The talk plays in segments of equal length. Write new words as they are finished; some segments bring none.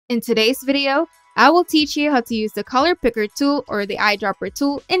In today's video, I will teach you how to use the color picker tool or the eyedropper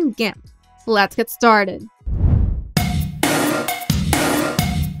tool in GIMP. Let's get started.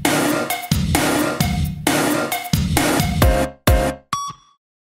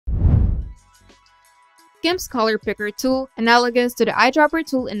 GIMP's color picker tool, analogous to the eyedropper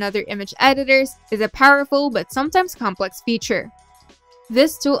tool in other image editors, is a powerful but sometimes complex feature.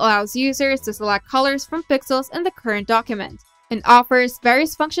 This tool allows users to select colors from pixels in the current document and offers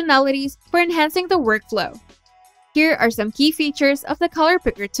various functionalities for enhancing the workflow. Here are some key features of the color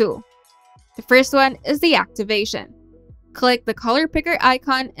picker tool. The first one is the activation. Click the color picker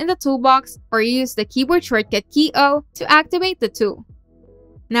icon in the toolbox or use the keyboard shortcut key O to activate the tool.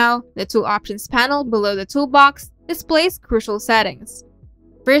 Now, the tool options panel below the toolbox displays crucial settings.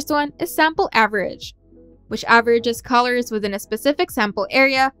 First one is sample average, which averages colors within a specific sample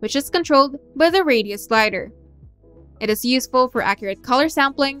area, which is controlled by the radius slider. It is useful for accurate color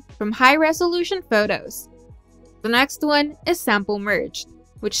sampling from high-resolution photos. The next one is sample merged,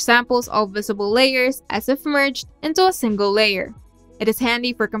 which samples all visible layers as if merged into a single layer. It is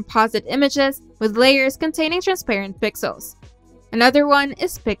handy for composite images with layers containing transparent pixels. Another one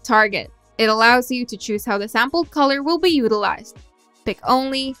is pick target. It allows you to choose how the sampled color will be utilized. Pick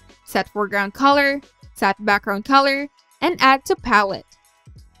only, set foreground color, set background color, and add to palette.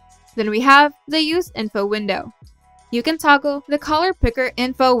 Then we have the use info window. You can toggle the color picker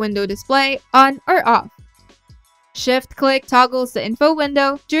info window display on or off. Shift-click toggles the info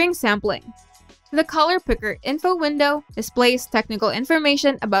window during sampling. The color picker info window displays technical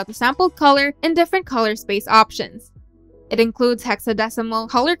information about the sampled color in different color space options. It includes hexadecimal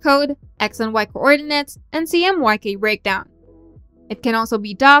color code, X and Y coordinates, and CMYK breakdown. It can also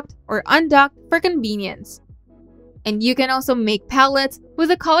be docked or undocked for convenience. And you can also make palettes with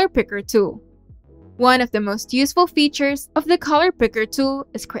the color picker tool. One of the most useful features of the color picker tool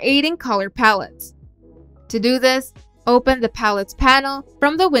is creating color palettes. To do this, open the Palettes panel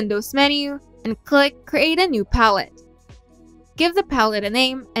from the Windows menu and click Create a new palette. Give the palette a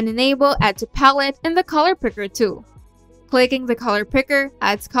name and enable Add to Palette in the color picker tool. Clicking the color picker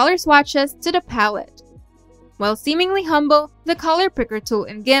adds color swatches to the palette. While seemingly humble, the color picker tool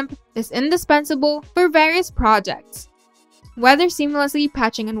in GIMP is indispensable for various projects. Whether seamlessly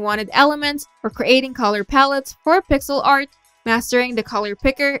patching unwanted elements or creating color palettes for pixel art, mastering the color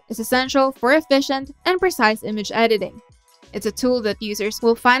picker is essential for efficient and precise image editing. It's a tool that users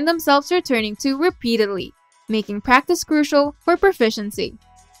will find themselves returning to repeatedly, making practice crucial for proficiency.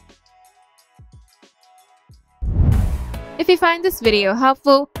 If you find this video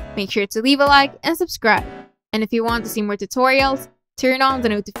helpful, make sure to leave a like and subscribe. And if you want to see more tutorials, turn on the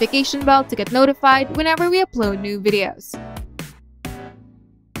notification bell to get notified whenever we upload new videos.